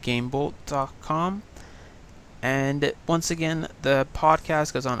www.thegamebolt.com. And once again, the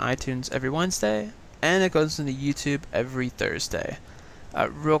podcast goes on iTunes every Wednesday, and it goes into YouTube every Thursday.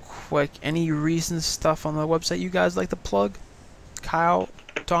 Real quick, any recent stuff on the website you guys like to plug? Kyle,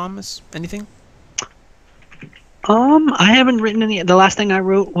 Thomas, anything? I haven't written any. The last thing I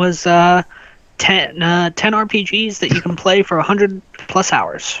wrote was 10 RPGs that you can play for 100 plus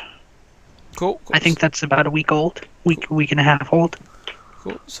hours. Cool. I think that's about a week and a half old.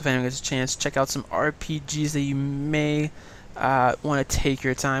 Cool. So if anyone gets a chance, check out some RPGs that you may want to take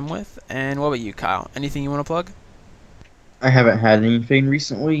your time with. And what about you, Kyle? Anything you want to plug? I haven't had anything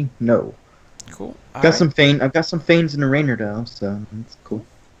recently. No. Cool. I've got some Fanes in the Rainer though, so that's cool.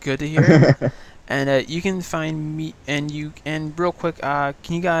 Good to hear. And you can find me and real quick, can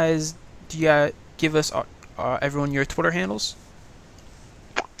you guys give us everyone your Twitter handles?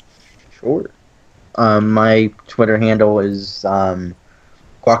 Sure. My Twitter handle is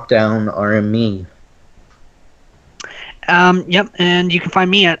QuackdownRME. Yep, and you can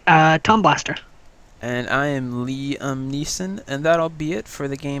find me at Tom Blaster. And I am Liam Neeson, and that'll be it for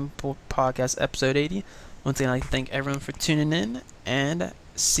the Game Podcast episode 80. Once again, I'd like to thank everyone for tuning in, and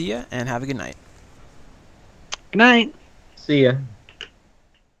see ya, and have a good night. Good night. See ya.